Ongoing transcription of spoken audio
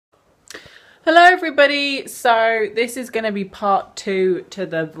Hello everybody, so this is going to be part 2 to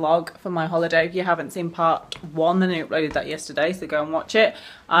the vlog for my holiday. If you haven't seen part 1, then I uploaded that yesterday, so go and watch it.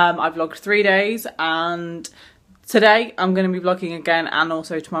 I vlogged 3 days and today I'm going to be vlogging again, and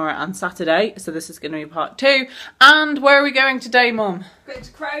also tomorrow and Saturday, so this is going to be part 2. And where are we going today, Mum? We're going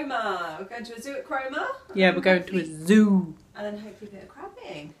to Cromer. We're going to a zoo at Cromer. Yeah, we're going to a zoo. And then hopefully a bit of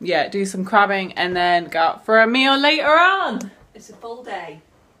crabbing. Yeah, do some crabbing and then go out for a meal later on. It's a full day.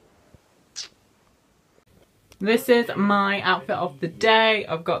 This is my outfit of the day.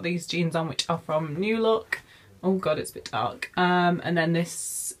 I've got these jeans on which are from New Look. Oh god, it's a bit dark. And then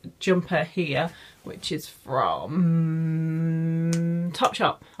this jumper here which is from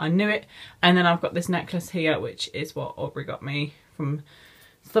Topshop. I knew it. And then I've got this necklace here which is what Aubrey got me from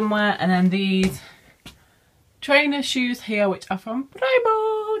somewhere. And then these trainer shoes here which are from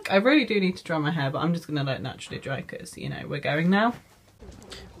Primark. I really do need to dry my hair, but I'm just going to let it naturally dry because, you know, we're going now.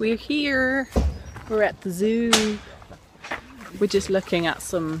 We're here. We're at the zoo. We're just looking at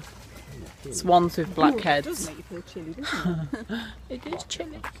some swans with black heads. It does make you feel chilly, doesn't it? It is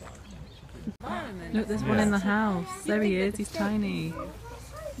chilly. Look, there's one in the house. There he is, he's tiny.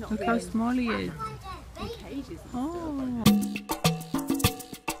 Look how small he is. Oh.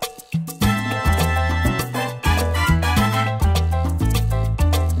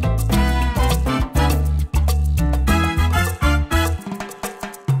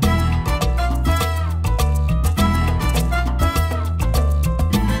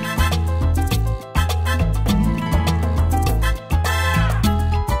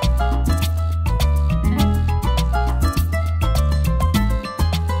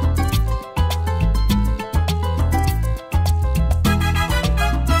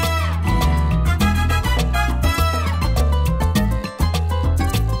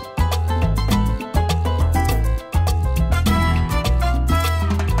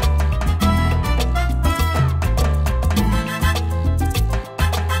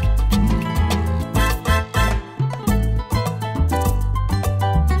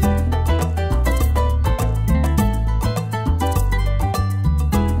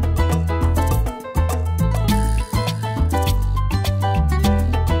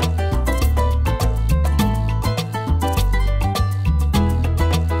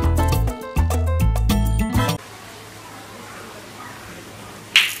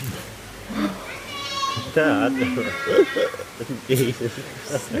 Dad? Jesus.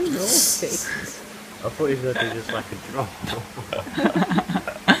 So naughty. I thought he was going to do just like a drop.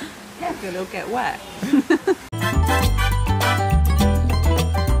 Careful, it'll get wet.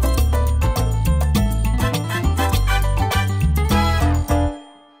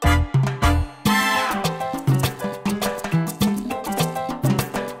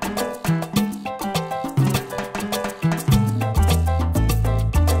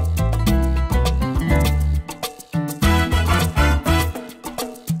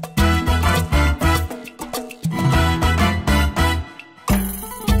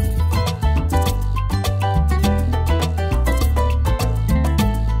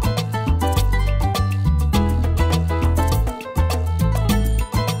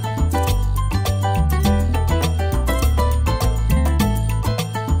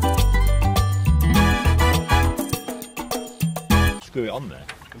 Screw it on there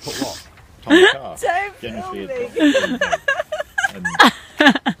and put what? Tommy Carr. Generously adopted and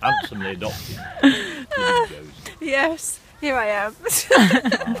handsomely adopted. Yes, here I am.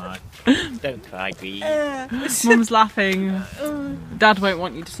 Don't cry, Green. Mum's laughing. Dad won't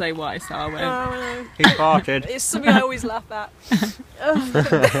want you to say what, so I won't. No. He farted. It's something I always laugh at.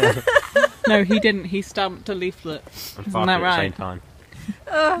 No, he didn't. He stamped a leaflet. And Isn't farted that at right? the same time.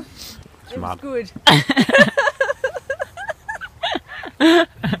 It was mad. good.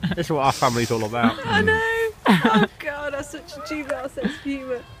 This is what our family's all about. I know. Oh god, that's such a juvenile sense of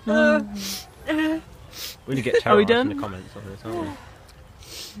humour. We need to get Are we terrorised in done? the comments on this, aren't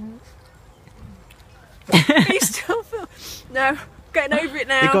we? Are you still No, getting over it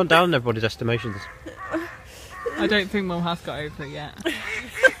now. You've gone down in everybody's estimations. I don't think Mum has got over it yet.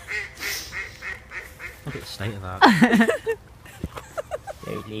 Look at the state of that.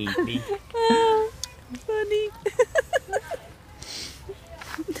 Don't leave me. Funny.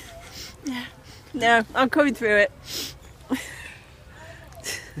 No, I'm coming through it.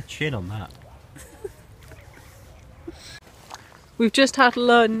 Chin on that. We've just had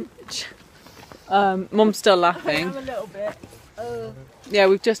lunch. Mum's still laughing. I'm a little bit. Yeah,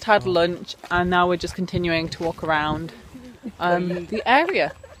 we've just had lunch and now we're just continuing to walk around the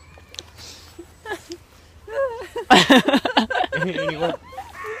area.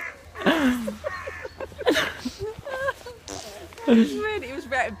 It was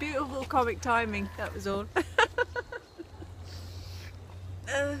very beautiful comic timing, that was all.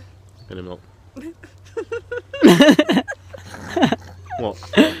 Get him up. What?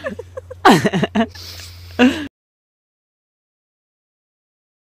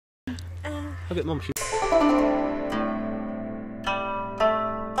 Look at Mum.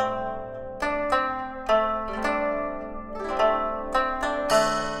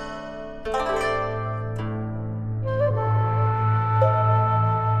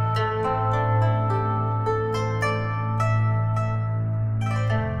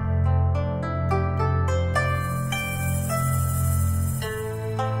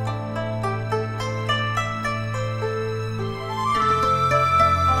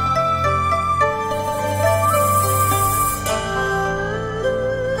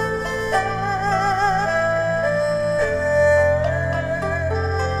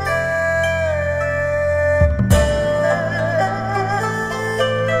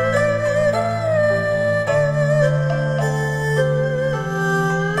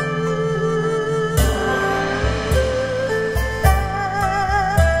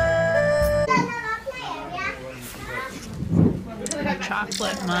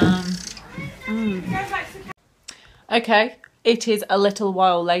 Chocolate, man. Okay, it is a little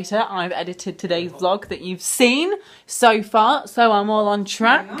while later. I've edited today's vlog that you've seen so far, so I'm all on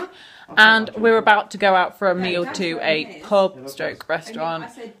track. And we're about to go out for a meal to a pub stroke restaurant.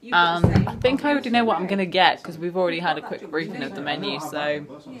 And I think I already know what I'm going to get because we've already had a quick briefing of the menu. So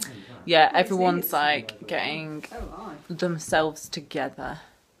yeah, everyone's like getting themselves together.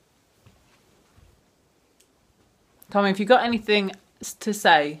 Tommy, have you got anything to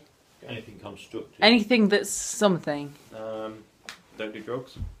say? Anything constructive? Anything that's something? Don't do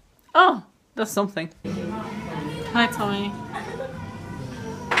drugs. Oh, that's something. Hi, Tommy.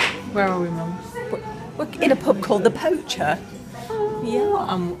 Where are we, Mum? We're in a pub called The Poacher.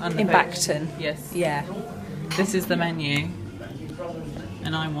 Yeah. And In Bacton. Yes. Yeah. This is the menu.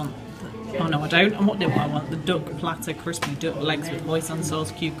 And I want... Oh no, I don't. And what do I want? The duck platter, crispy duck legs with hoisin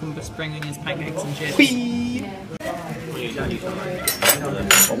sauce, cucumber, spring onions, pancakes and chips.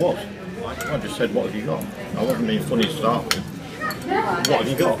 I was. I just said, what have you got? I wasn't being funny to start with. What have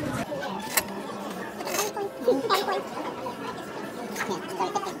you got?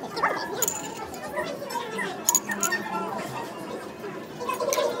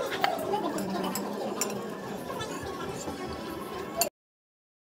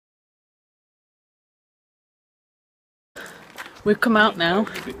 We've come out now.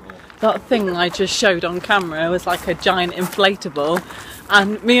 That thing I just showed on camera was like a giant inflatable,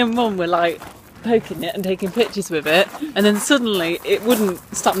 and me and Mum were like poking it and taking pictures with it, and then suddenly it wouldn't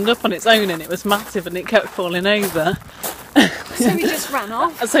stand up on its own and it was massive and it kept falling over. So we just ran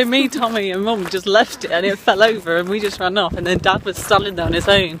off. So me, Tommy and Mum just left it and it fell over and we just ran off, and then Dad was standing there on his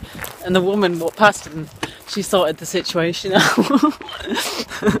own and the woman walked past and she sorted the situation out.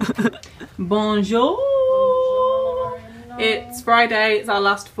 Bonjour! It's Friday, it's our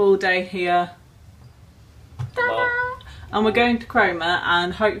last full day here. And we're going to Cromer,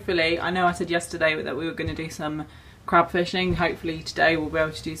 and hopefully, I know I said yesterday that we were going to do some crab fishing. Hopefully today we'll be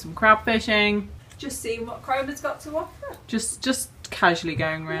able to do some crab fishing. Just seeing what Cromer's got to offer. Just casually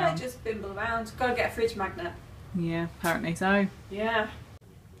going around. Yeah, just bimble around. Gotta get a fridge magnet. Yeah, apparently so. Yeah.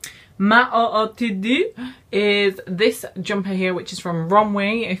 Ma to do is this jumper here, which is from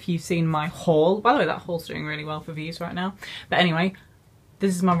Romwe, if you've seen my haul. By the way, that haul's doing really well for views right now. But anyway,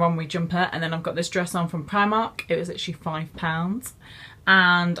 this is my Romwe jumper, and then I've got this dress on from Primark. It was actually £5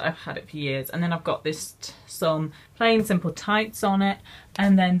 and I've had it for years. And then I've got this some plain simple tights on it,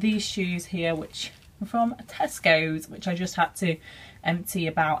 and then these shoes here, which are from Tesco's, which I just had to empty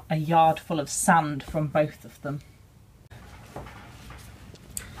about a yard full of sand from both of them.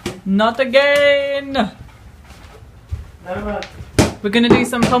 Not again! We're gonna do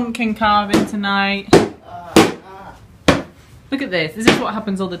some pumpkin carving tonight. Look at this. This is what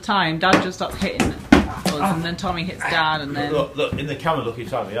happens all the time. Dad just starts hitting us, and then Tommy hits Dad, and then... Look, in the camera, look,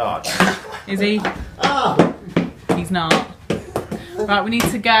 he's on the arch. Is he? He's not. Right, we need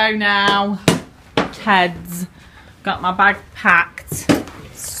to go now. Ted's. Got my bag packed.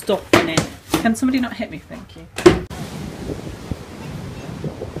 Stuff in it. Can somebody not hit me? Thank you.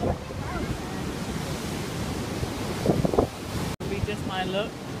 Just my look.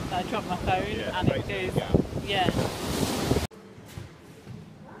 I dropped my phone, yeah, and it goes, yeah.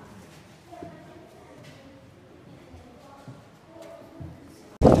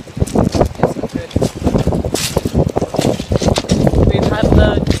 We've had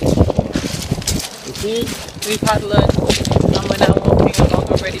lunch. We've had lunch, and we're now walking along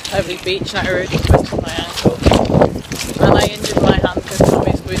a really pebbly beach, and I already twisted my ankle. And I injured my hand because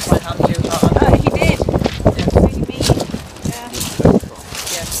Tommy squeezed my hand too hard. Oh, he did. Yeah. Really mean. Yeah.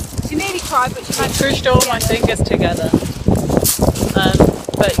 Yeah. She nearly cried, but she I crushed all my fingers together.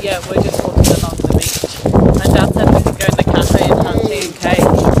 But yeah, we're just walking along the beach. And Dad said we could go in the cafe and have tea and cake.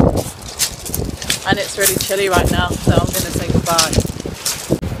 And it's really chilly right now, so I'm going to say goodbye.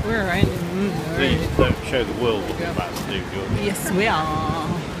 We're right. Please don't show the world what we're about to do, George. Yes, we are.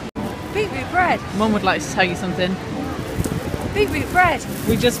 beetroot bread. Mum would like to tell you something. Beetroot bread.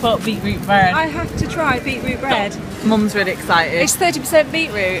 We just bought beetroot bread. I have to try beetroot bread. Mum's really excited. It's 30%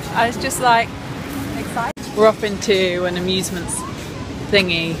 beetroot. I was just like, excited. We're off into an amusements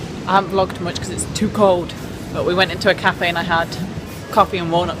thingy. I haven't vlogged much because it's too cold, but we went into a cafe and I had coffee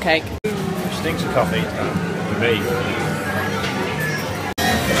and walnut cake. Stinks of coffee for me.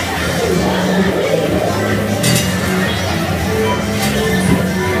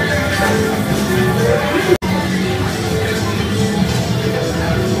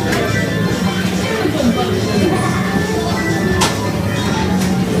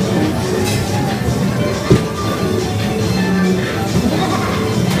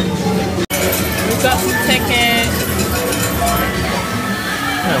 We've got some tickets.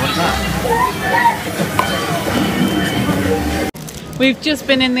 Oh, what's that? We've just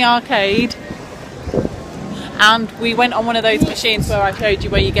been in the arcade and we went on one of those machines where I showed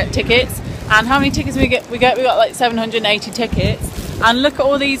you where you get tickets. And how many tickets we got? We got like 780 tickets. And look at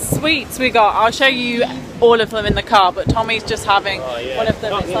all these sweets we got. I'll show you all of them in the car, but Tommy's just having one of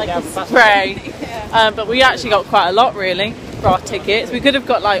them. It's like a spray. But we actually got quite a lot really for our tickets. We could have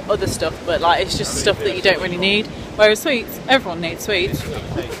got like other stuff, but like it's just stuff that you don't really need. Whereas sweets, everyone needs sweets.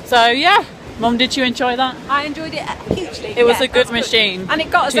 So yeah. Mum, did you enjoy that? I enjoyed it hugely. It was a good machine. And it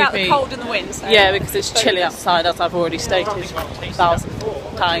got us out the 2p. cold and the wind. So. Yeah, because it's chilly outside, as I've already stated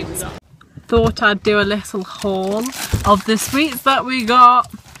 1,000 times. Thought I'd do a little haul of the sweets that we got.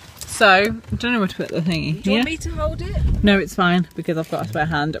 So, I don't know where to put the thingy. Do you want me to hold it? No, it's fine because I've got a spare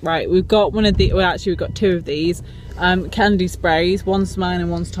hand. Right, we've got one of the. Well, actually, we've got two of these candy sprays. One's mine and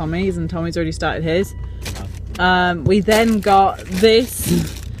one's Tommy's, and Tommy's already started his. We then got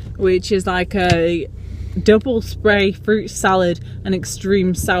this, which is like a double spray fruit salad and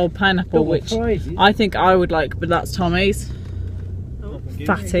extreme sour pineapple, which I think I would like, but that's Tommy's.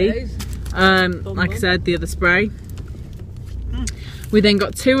 Fatty. Like I said, the other spray. We then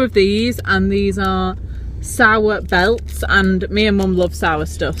got two of these, and these are sour belts, and me and Mum love sour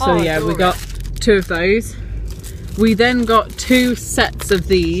stuff, so yeah, we got two of those. We then got two sets of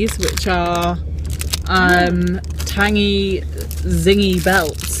these, which are tangy zingy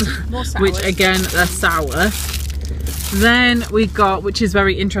belts, which again they're sour. Then we got, which is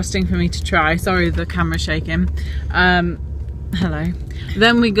very interesting for me to try, sorry the camera's shaking, hello.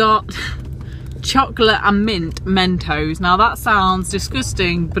 Then we got chocolate and mint Mentos. Now that sounds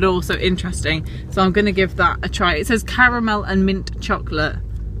disgusting but also interesting, so I'm going to give that a try. It says caramel and mint chocolate.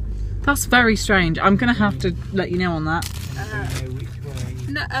 That's very strange. I'm going to have to let you know on that.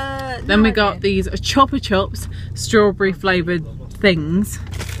 Then we got these Chupa Chups strawberry flavoured things,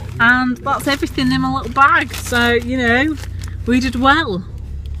 and that's everything in my little bag, so you know we did well.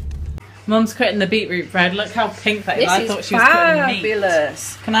 Mum's cutting the beetroot bread. Look how pink that is. I thought she was cutting meat.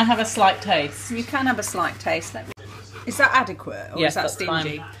 Fabulous. Can I have a slight taste? You can have a slight taste. Is that adequate or Yes, is that that's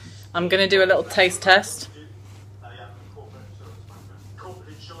stingy? fine. I'm going to do a little taste test.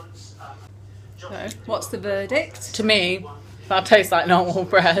 So, what's the verdict? To me, that tastes like normal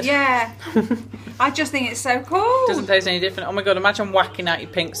bread. Yeah. I just think it's so cool. Doesn't taste any different. Oh my god, imagine whacking out your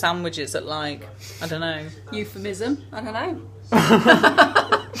pink sandwiches at like, I don't know. Euphemism? I don't know. I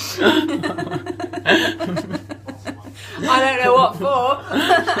don't know what for.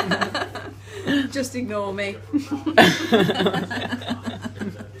 Just ignore me.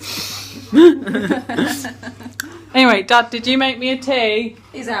 Anyway, Dad, did you make me a tea?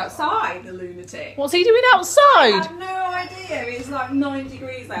 He's outside, the lunatic. What's he doing I outside? have no idea. It's like 9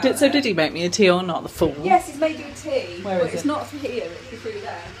 degrees out. So did he make me a tea or not, the fool? Yes, he's made you a tea. Where but is it's it? not through here, it's through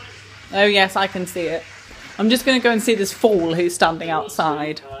there. Oh yes, I can see it. I'm just going to go and see this fool who's standing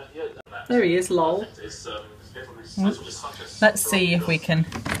outside. There he is, lol. Let's see if we can...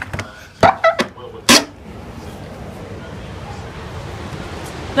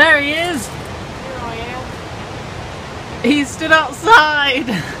 There he is! Here I am. He stood outside!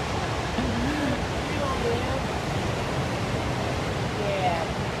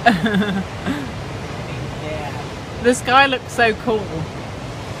 Yeah. This guy looks so cool.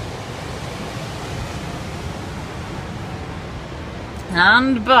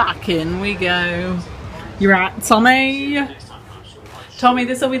 And back in we go. You're right, Tommy. Tommy,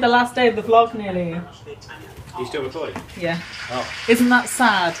 this will be the last day of the vlog nearly. Are you still recording? Yeah. Oh. Isn't that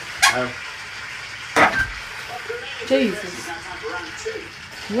sad? No. Jesus.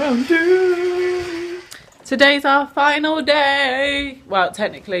 Round 2. Today's our final day. Well,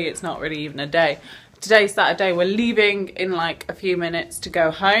 technically it's not really even a day. Today's Saturday. We're leaving in like a few minutes to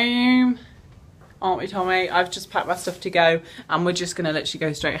go home. Aren't we, Tommy? I've just packed my stuff to go and we're just going to literally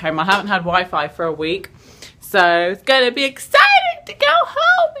go straight home. I haven't had Wi-Fi for a week. So it's going to be exciting to go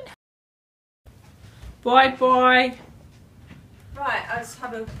home. Bye, boy. Right, I just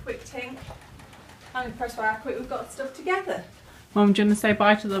have a quick ting. I'm impressed by how quick we've got stuff together. Mum, do you want to say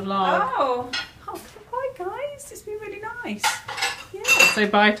bye to the vlog? Oh, bye guys. It's been really nice. Yeah. Say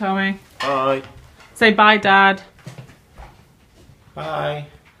bye, Tommy. Bye. Say bye, Dad. Bye.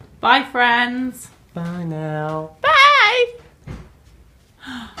 Bye, friends. Bye now. Bye.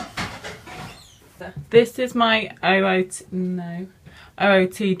 This is my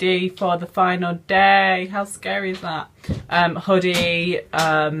OOTD for the final day. How scary is that? Hoodie.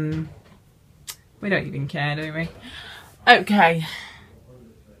 We don't even care, do we? Okay.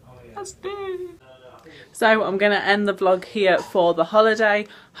 Let's do. So I'm going to end the vlog here for the holiday.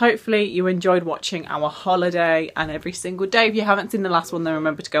 Hopefully you enjoyed watching our holiday and every single day. If you haven't seen the last one, then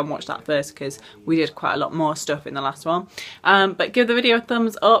remember to go and watch that first because we did quite a lot more stuff in the last one. But give the video a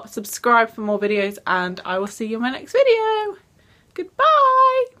thumbs up, subscribe for more videos, and I will see you in my next video.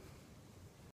 Goodbye.